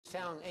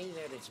town ain't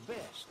at its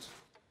best.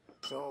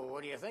 So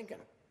what are you thinking?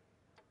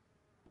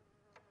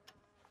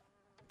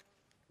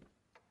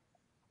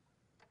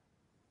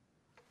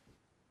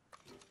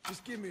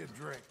 Just give me a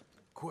drink,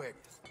 quick.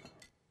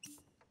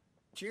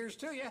 Cheers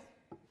to you.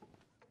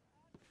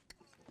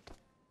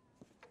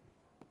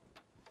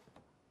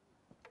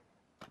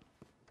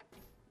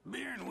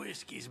 Beer and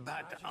whiskey's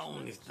about the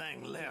only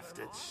thing left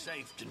that's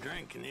safe to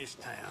drink in this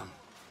town.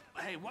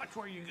 Hey, watch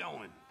where you're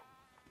going.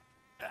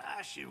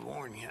 I should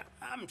warn you,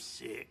 I'm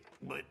sick,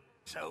 but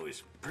so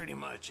is pretty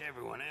much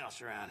everyone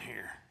else around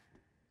here.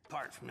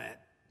 Apart from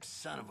that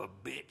son of a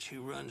bitch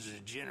who runs the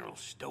general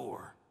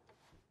store.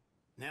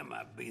 That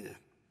might be the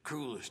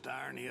cruelest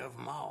irony of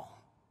them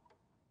all.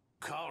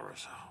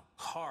 Cholera's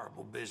a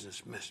horrible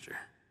business, mister.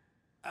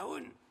 I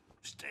wouldn't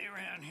stay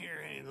around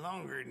here any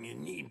longer than you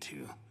need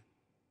to.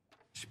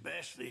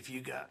 Especially if you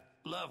got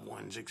loved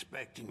ones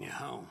expecting you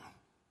home.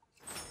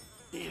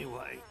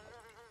 Anyway,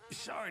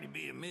 sorry to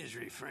be a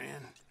misery,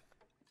 friend.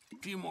 A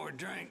few more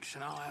drinks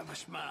and I'll have a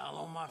smile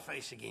on my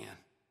face again.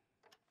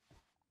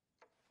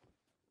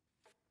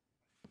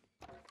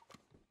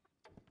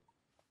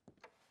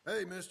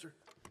 Hey, mister.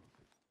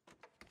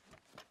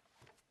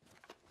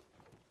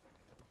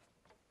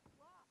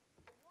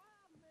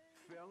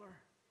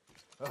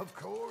 Feller? Of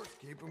course,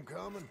 keep them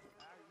coming.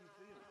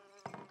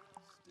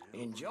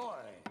 Enjoy.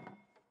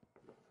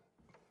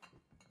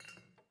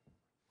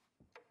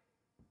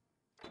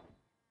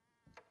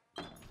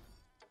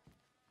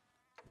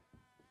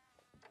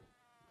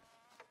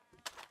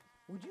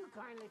 Would you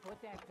kindly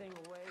put that thing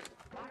away?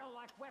 I don't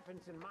like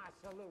weapons in my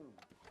saloon.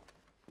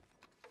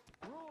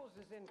 Rules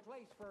is in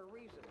place for a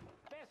reason.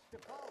 Best to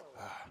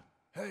follow.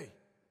 Hey,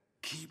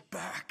 keep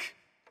back.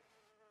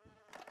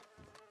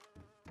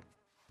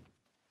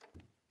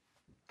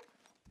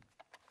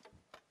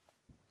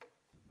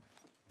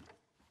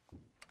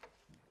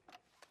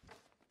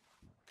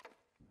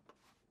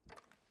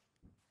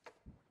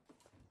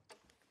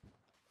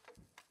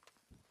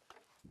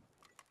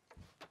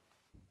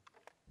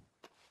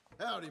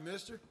 Howdy,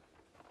 mister.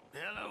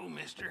 Hello,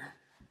 mister.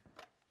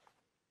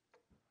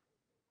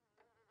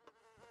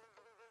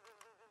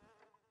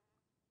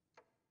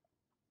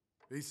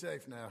 Be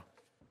safe now.